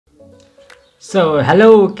So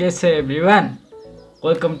hello, Kese everyone.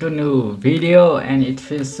 Welcome to new video, and it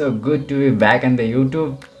feels so good to be back on the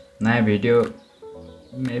YouTube. New video.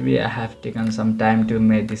 Maybe I have taken some time to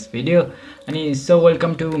make this video. And so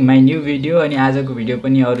welcome to my new video. And आजको video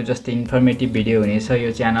पनि अरु जस्तै informative video हुनेछ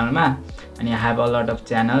यो च्यानलमा. अनि I have a lot of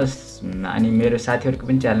channels. अनि मेरो साथीहरुको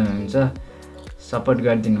पनि च्यानल हुन्छ. सपोर्ट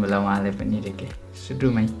गरिदिनु होला उहाँलाई पनि रेके.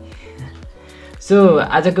 सुरुमै. So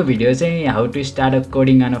आजको भिडियो चाहिँ how to start a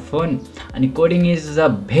coding on a phone. अनि coding is a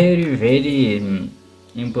very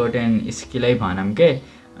important स्किलै भनौँ के.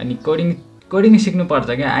 अनि कोडिङ सिक्नु पर्छ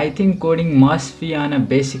के. I think coding must be on a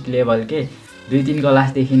basic level के. 2-3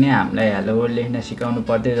 क्लासदेखि नै हामीलाई हेलो वर्ल्ड लेख्न सिकाउनु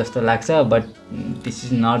पर्दै जस्तो लाग्छ, but this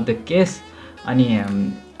is not the case. अनि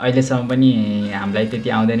अहिलेसम्म पनि हामीलाई त्यति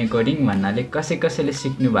आउँदैन कोडिङ भन्नाले कसैले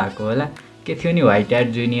सिक्नु भएको होला. के थियो नि व्हाइट ह्याट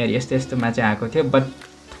जुनियर यस्तोमा चाहिँ आएको थियो. बट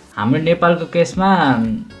हाम्रो नेपालको केसमा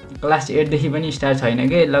क्लास 8 देखि पनि स्टार्ट छैन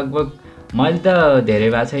के. लगभग मैले त धेरै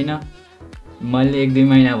भएको छैन, मैले 1-2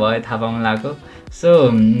 महिना भयो थाहा पाउन लाग्यो. So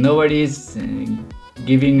nobody is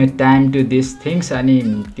giving a time to this things. अनि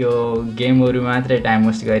त्यो गेमहरू मात्रै टाइम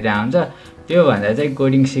वेस्ट गरिरहेको हुन्छ. त्यो भन्दा चाहिँ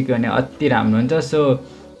कोडिङ सिक्यो भने अति राम्रो हुन्छ. सो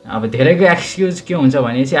अब धेरैको एक्सक्युज के हुन्छ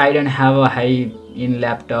भने चाहिँ I don't have a high in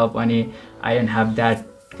laptop अनि I don't have that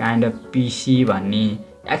kind of पिसी भन्ने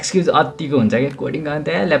एक्सक्युज अतिको हुन्छ क्या. कोडिङ गर्न त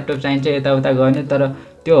ल्यापटप चाहिन्छ यताउता गर्ने, तर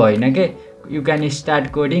त्यो होइन के. यु क्यान स्टार्ट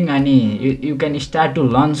कोडिङ अनि you can start to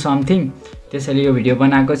learn something. त्यसैले यो भिडियो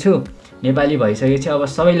बनाएको छु. नेपाली भइसकेपछि अब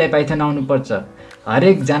सबैलाई पाइथन आउनुपर्छ.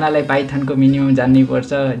 हरेकजनालाई पाइथनको मिनिमम जान्नै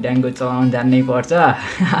पर्छ, ड्याङ्गो चलाउन जान्नै पर्छ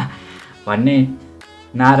भन्ने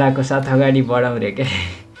नाराको साथ अगाडि बढाउँ रे के.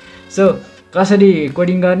 सो कसरी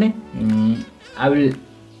कोडिङ गर्ने, I will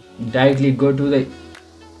directly go to the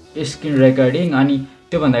screen recording. अनि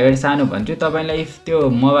त्योभन्दा अगाडि सानो भन्छु तपाईलाई, इफ त्यो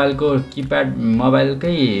मोबाइलको किप्याड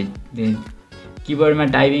मोबाइलकै किबोर्डमा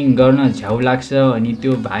टाइपिङ गर्न झ्याउ लाग्छ अनि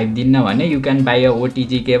त्यो भाइब दिन्न भने you can by a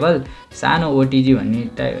ओटिजी cable. सानो ओटिजी भन्ने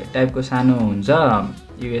टाइपको सानो हुन्छ,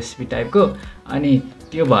 युएसबी टाइपको. अनि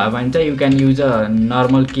त्यो भयो भने चाहिँ you can use a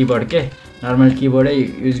normal keyboard के. नर्मल किबोर्डै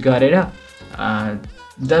युज गरेर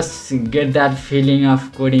just get that feeling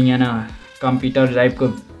of coding an a computer टाइपको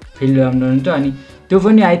फिल राम्रो हुन्छ. अनि त्यो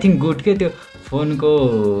पनि आई थिङ्क गुड के. त्यो फोनको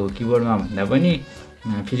किबोर्डमा भन्दा पनि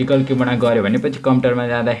फिजिकल किबोर्डमा गऱ्यो भने पछि कम्प्युटरमा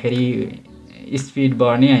जाँदाखेरि स्पिड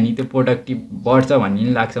बढ्ने अनि त्यो प्रोडक्टिभ बढ्छ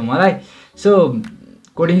भन्ने लाग्छ मलाई. सो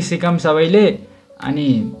कोडिङ सिकौँ सबैले अनि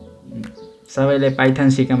सबैले पाइथन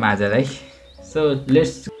सिकौँ आजलाई. सो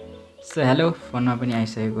हेलो, फोनमा पनि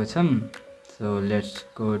आइसकेको छौँ. So let's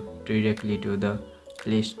go directly to the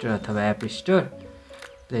play store अथवा एप स्टोर.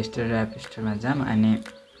 प्ले स्टोर र एप स्टोरमा जाऊँ अनि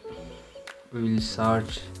विल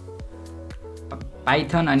सर्च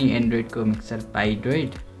पाइथन अनि एन्ड्रोइडको मिक्सर पाइड्रोइड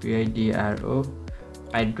PIDRO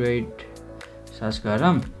पाइड्रोइड सर्च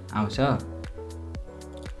गरौँ, आउँछ.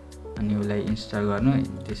 अनि उसलाई इन्स्टल गर्नु.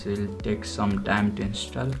 This will take some time to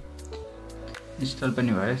install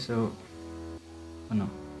पनि भयो. सो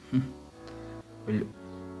विल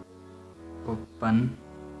ओपन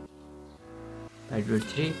पाइड्रोइड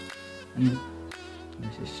 3 अनि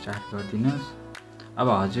स्टार्ट गरिदिनुहोस्. अब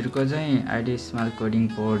हजुरको चाहिँ आइडी स्मल कोडिङ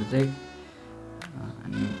प्रोजेक्ट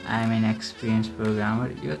अनि I am an experience programmer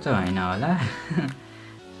यो चाहिँ होइन होला.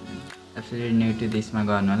 एब्सोल्युटली न्यू टु दिसमा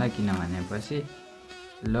गर्नु होला, किनभनेपछि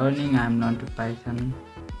learning I am not to Python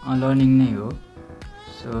learning नै हो.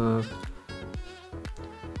 सो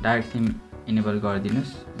डाइरेक्ट थिम इनेबल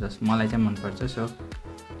गरिदिनुहोस्. जस्ट मलाई चाहिँ मनपर्छ, सो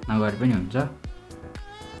नगरे पनि हुन्छ.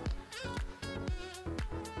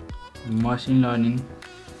 मसिन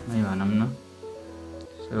लर्निङमै भनौँ न.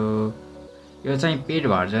 सो यो चाहिँ पेड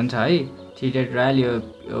भर्जन छ है. 3 ट्रायल.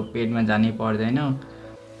 यो पेडमा जानै पर्दैन.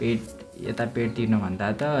 यता पेड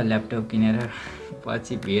तिर्नुभन्दा त ल्यापटप किनेर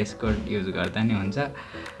पछि VS कोड युज गर्दा नि हुन्छ.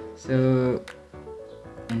 So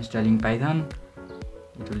installing Python,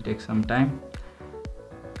 it will take some time.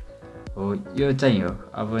 हो यो चाहिँ हो.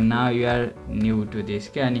 अब now you are new to this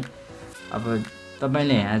के. अनि अब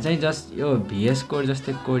तपाईँले यहाँ चाहिँ जस्ट यो VS कोड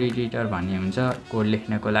जस्तै कोड एडिटर भन्ने हुन्छ कोड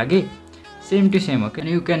लेख्नको लागि. सेम टु सेम हो कि.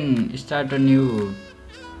 You can start a new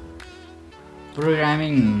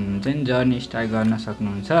programming चाहिँ जर्नी स्टार्ट गर्न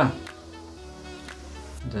सक्नुहुन्छ.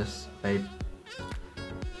 जस्ट बाई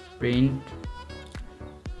प्रिन्ट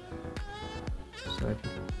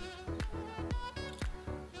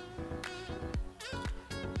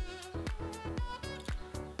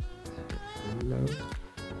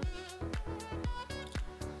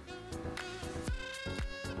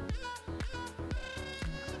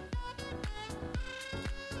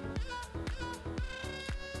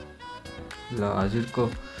ल हजुरको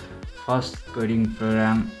फर्स्ट कोडिङ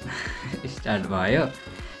प्रोग्राम स्टार्ट भयो.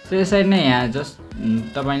 सो यसरी नै यहाँ जस्ट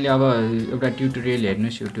तपाईले अब एउटा ट्युटोरियल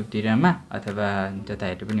हेर्नुस् युट्युबतिरमा अथवा जता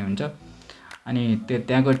हेर्नु पनि हुन्छ अनि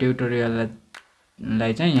त्यहाँको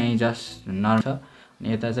ट्युटोरियललाई चाहिँ यही जस्ट नर्मल छ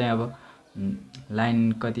अनि यता चाहिँ अब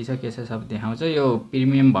लाइन कति छ के छ सब देखाउँछ यो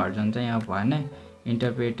प्रिमियम भर्जन चाहिँ यहाँ भएन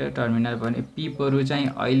इन्टरप्रेटर टर्मिनल पनि पिपहरु चाहिँ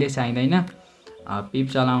अहिले चाहिँदैन पिप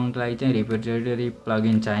चलाउनको लागि चाहिँ रिपोजिटरी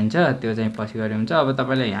प्लगइन चाहिन्छ त्यो चाहिँ पछि गरे हुन्छ अब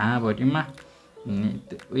तपाईलाई यहाँ भरिमा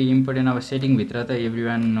उही इम्पोर्टेन्ट अब सेटिङ भित्र त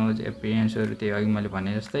एभ्रीवन नोज एपियरेन्सहरु त्यही अघि मैले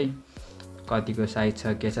भने जस्तै कतिको साइज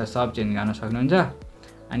छ के छ सब चेन्ज गर्न सक्नुहुन्छ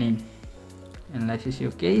अनि एनालाइसिस यो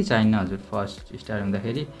केही छैन हजुर फर्स्ट स्टार्ट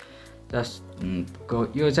हुँदाखेरि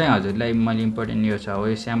जस्ट यो चाहिँ हजुरलाई मैले इम्पोर्टेन्ट यो छ हो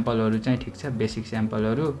यो स्याम्पलहरु चाहिँ ठीक छ बेसिक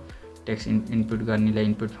स्याम्पलहरु टेक्स्ट इनपुट गर्नेलाई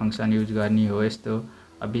इनपुट फंक्सन युज गर्ने हो यस्तो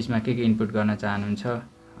अब बीचमा के इनपुट गर्न चाहनुहुन्छ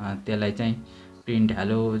त्यसलाई चाहिँ प्रिन्ट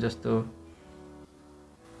हेलो जस्तो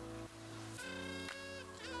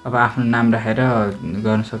अब आफ्नो नाम राखेर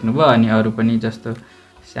गर्न सक्नुभयो अनि अरु पनि जस्तो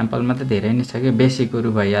स्याम्पलमा त धेरै नै छ के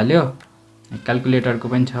बेसिकहरु भइहाल्यो क्याल्कुलेटरको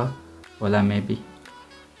पनि छ होला मेबी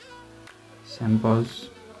स्याम्पल्स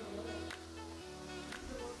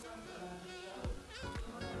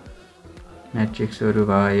म्याट्रिक्सहरु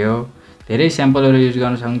भयो धेरै स्याम्पलहरु युज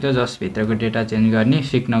गर्न सक्नुहुन्छ जस्ट भित्रको डेटा चेन्ज गर्ने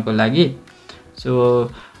सिक्नको लागि सो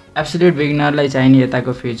एब्सोल्युट बिगिनरलाई चाहिने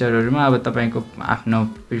यताको फिचरहरुमा अब तपाईको आफ्नो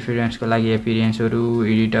प्रिफरेन्सको लागि एपियरेन्सहरु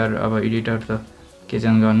एडिटर अब एडिटर त के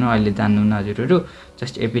चेन्ज गर्नु अहिले जान्नुहुन्न हजुरहरु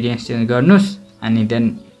जस्ट एपियरेन्स चेन्ज गर्नुस् अनि देन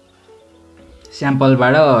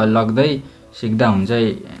स्याम्पलबाट लग्दै सिक्दा हुन्छ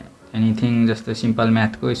एनीथिङ जस्तो सिम्पल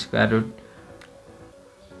म्याथको स्क्वायर रुट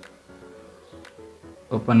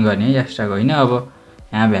ओपन गर्ने एक्स्ट्राको हैन अब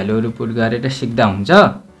यहाँ भ्यालुहरु पुट गरेर सिक्दा हुन्छ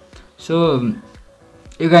so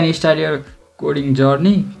you can start your coding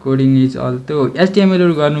journey coding is all त्यो एचटीएमएल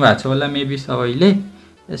हरु गर्नु भएको छ होला मेबी सबैले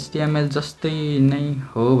एचटीएमएल जस्तै नै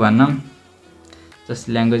हो भनौं जस्ट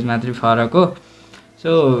ल्याङ्ग्वेज मात्रै फरक हो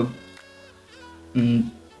सो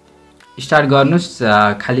स्टार्ट गर्नुस्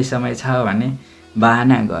खाली समय छ भने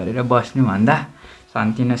बहाना गरेर बस्नु भन्दा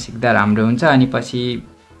शान्ति न सिक्दा राम्रो हुन्छ अनि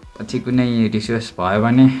पछि कुनै रिसोर्स भयो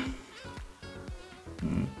भने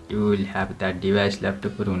you will have that device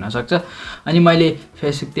ल्यापटपहरु हुन सक्छ अनि मैले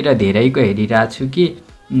फेसबुकतिर धेरैको हेरिरहेको छु कि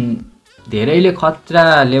धेरैले खतरा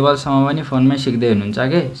लेभलसम्म पनि फोनमै सिक्दै हुनुहुन्छ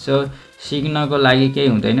के सो सिक्नको लागि केही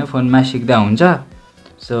हुँदैन फोनमा सिक्दा हुन्छ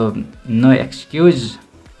so no excuse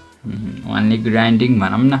only grinding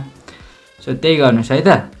भनौं न सो त्यही गर्नुस् है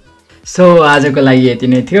त सो आजको लागि यति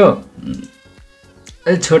नै थियो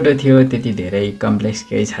छोटो थियो त्यति धेरै कम्प्लेक्स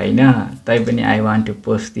केही छैन तैपनि I want to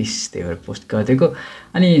post this त्यही भएर पोस्ट गर्दिएको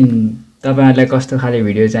अनि तपाईहरुलाई कस्तो खाले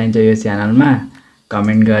भिडियो चाहिन्छ यो च्यानलमा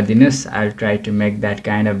comment गरिदिनुस् I will try to make that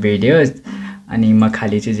kind of videos अनि म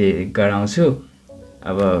खाली चाहिँ गराउँछु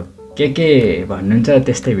अब के भन्नुहुन्छ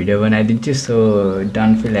त्यस्तै भिडियो बनाइदिन्छु so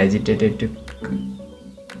don't feel hesitated to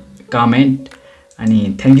comment अनि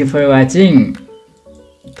thank you for watching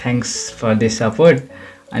thanks for this support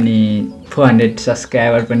अनि 400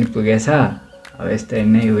 सब्स्क्राइबर पनि पुगेछ अब यस्तै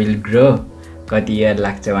नै विल ग्रो कति इयर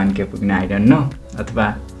लाग्छ वानके पुग्न आई डोन्ट नो अथवा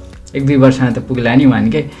 1-2 वर्षमा त पुग्ला नि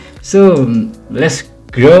वानके सो लेट्स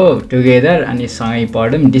ग्रो टुगेदर अनि सँगै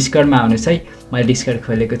पढौं डिस्कर्डमा आउनुस् है मैले डिस्कर्ड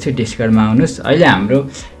खोलेको छु डिस्कर्डमा आउनुस् अहिले हाम्रो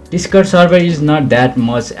discard server is not that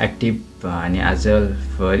much active अनि आजल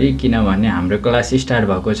भरि किनभने हाम्रो क्लास स्टार्ट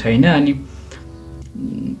भएको छैन अनि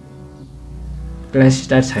क्लास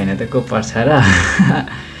स्टार्ट छैन त को पर्छ र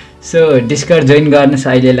सो डिस्कर्ड जोइन गर्नुस्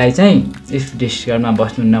अहिलेलाई चाहिँ इफ डिस्कर्डमा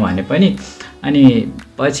बस्नुहुन्न भने पनि अनि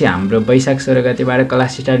पछि हाम्रो वैशाख 16 गतेबाट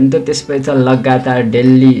क्लास स्टार्ट हुन्छ त्यसपछि चाहिँ लगातार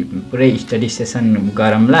डेली पुरै स्टडी सेसन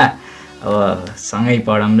गरौँला अब सँगै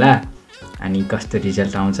पढौँला अनि कस्तो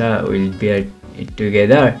रिजल्ट आउँछ will bear it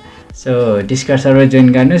together so discard server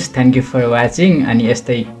join गर्नुस् थ्यांक यू फर वाचिङ अनि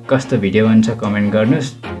यस्तै कस्तो भिडियो हुन्छ कमेन्ट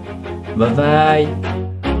गर्नुस् bye bye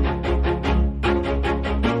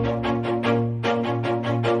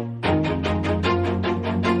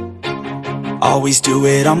Always do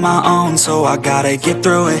it on my own, so I gotta get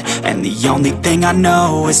through it. And the only thing I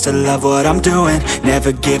know is to love what I'm doing.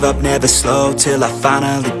 Never give up, never slow, till I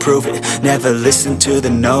finally prove it. Never listen to the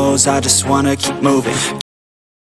no's, I just wanna keep moving.